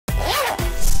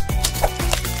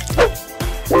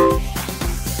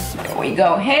you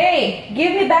go. Hey,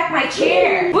 give me back my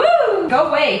chair. Woo! Go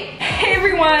away. Hey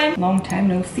everyone. Long time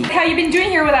no see. How you been doing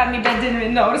here without me? Ben didn't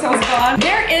even notice I was gone.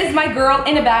 There is my girl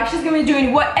in the back. She's gonna be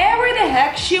doing whatever the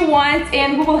heck she wants,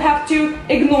 and we will have to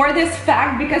ignore this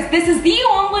fact because this is the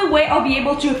only way I'll be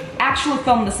able to actually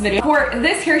film this video. For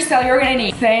this hairstyle, you're gonna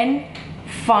need thin,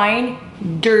 fine,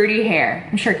 dirty hair.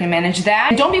 I'm sure I can manage that.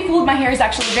 And don't be fooled, my hair is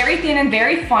actually very thin and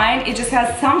very fine. It just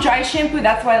has some dry shampoo,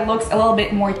 that's why it looks a little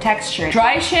bit more textured.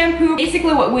 Dry shampoo,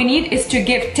 basically what we need is to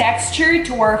give texture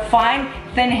to our fine,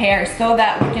 thin hair so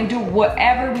that we can do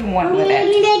whatever we want with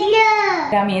it.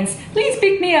 That means, please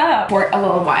pick me up for a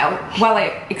little while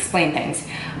I explain things.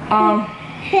 I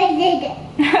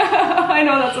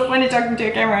know, that's so funny talking to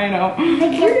a camera, I know.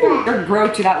 Or grow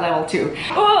to that level too.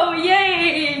 Oh,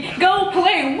 yay! Go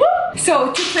play, woo!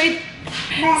 So, to trade,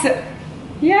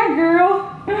 yeah, girl.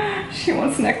 She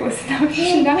wants a necklace now.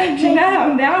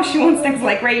 Now she wants necklace,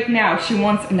 like right now, she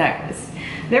wants a necklace.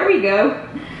 There we go.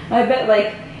 I bet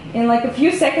like, in like a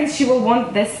few seconds, she will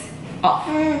want this off.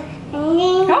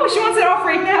 Oh, she wants it off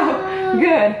right now.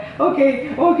 Good.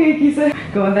 Okay, Kisa.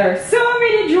 Go, there are so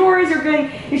many drawers. You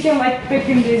can like pick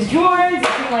in these drawers. You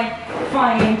can like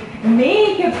find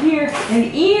makeup here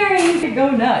and earrings. You go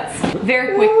nuts.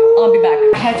 Very quick, I'll be back.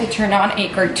 I had to turn on a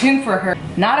cartoon for her.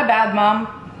 Not a bad mom.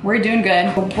 We're doing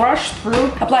good. We'll brush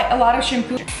through, apply a lot of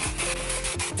shampoo.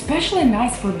 Especially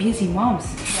nice for busy moms.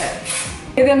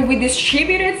 And then we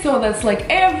distribute it so that's like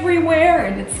everywhere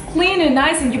and it's clean and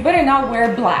nice, and you better not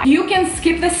wear black. You can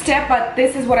skip the step, but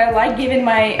this is what I like, giving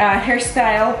my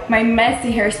hairstyle, my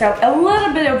messy hairstyle, a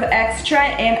little bit of extra,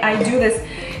 and I do this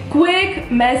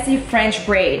quick, messy French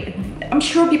braid. I'm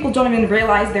sure people don't even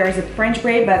realize there is a French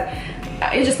braid, but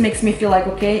it just makes me feel like,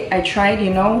 okay, I tried,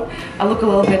 you know, I look a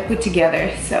little bit put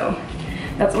together, so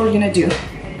that's what we're gonna do.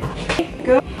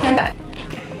 Go and that.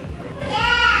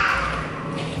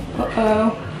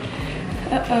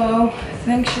 Uh-oh, I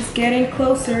think she's getting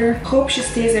closer. Hope she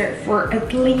stays there for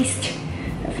at least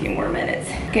a few more minutes.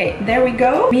 Okay, there we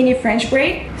go. Mini French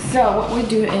braid. So what we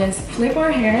do is flip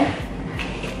our hair.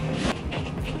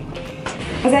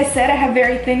 As I said, I have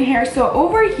very thin hair, so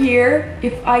over here,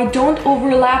 if I don't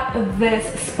overlap this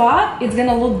spot, it's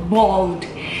gonna look bald.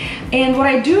 And what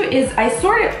I do is I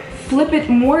sort of flip it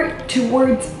more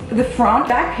towards the front.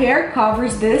 Back hair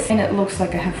covers this and it looks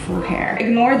like I have full hair.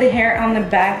 Ignore the hair on the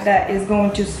back that is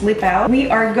going to slip out. We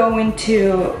are going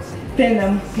to pin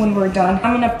them when we're done.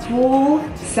 I'm gonna pull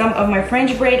some of my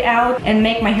French braid out and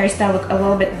make my hairstyle look a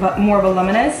little bit more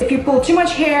voluminous. If you pull too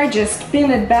much hair, just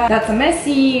pin it back. That's a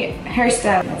messy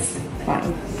hairstyle. That's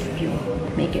fine if you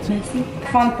make it messy.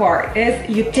 Fun part is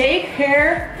you take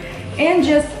hair and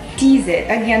just tease it.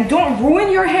 Again, don't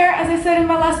ruin your hair, as I said in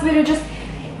my last video. Just,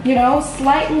 you know,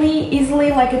 slightly,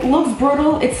 easily, like it looks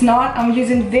brutal. It's not. I'm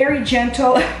using very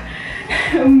gentle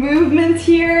movements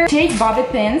here. Take bobby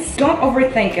pins. Don't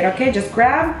overthink it, okay? Just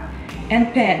grab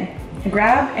and pin.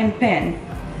 Grab and pin.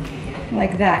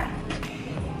 Like that.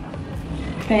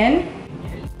 Pin.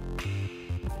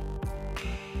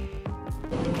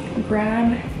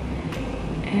 Grab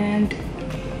and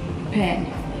pin.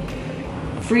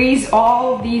 Freeze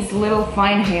all these little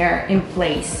fine hair in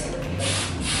place.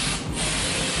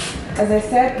 As I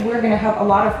said, we're gonna have a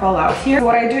lot of fallout here. So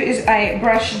what I do is I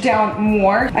brush down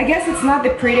more. I guess it's not the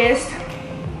prettiest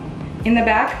in the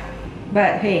back,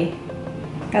 but hey,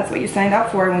 that's what you signed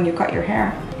up for when you cut your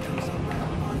hair.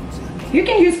 You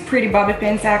can use pretty bobby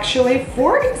pins actually.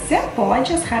 For example, I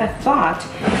just had a thought.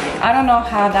 I don't know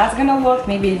how that's gonna look.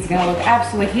 Maybe it's gonna look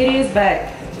absolutely hideous, but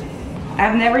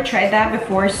I've never tried that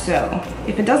before, so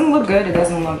if it doesn't look good, it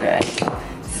doesn't look good.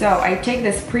 So I take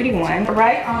this pretty one,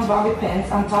 right on bobby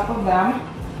pins, on top of them,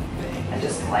 and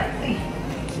just slightly.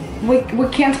 We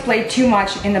can't play too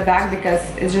much in the back because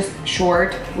it's just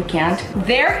short, we can't.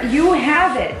 There you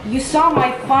have it. You saw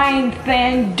my fine,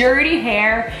 thin, dirty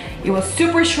hair. It was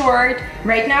super short.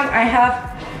 Right now I have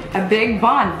a big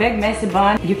bun, big messy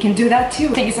bun. You can do that too.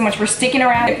 Thank you so much for sticking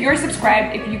around. If you're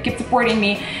subscribed, if you keep supporting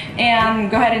me, and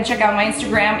go ahead and check out my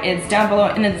Instagram. It's down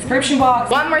below in the description box.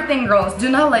 One more thing, girls, do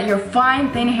not let your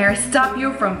fine, thin hair stop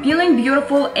you from feeling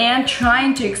beautiful and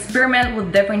trying to experiment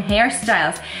with different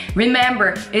hairstyles.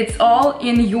 Remember, it's all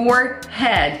in your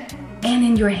head and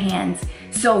in your hands.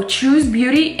 So choose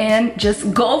beauty and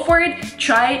just go for it,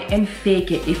 try it, and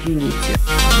fake it if you need to.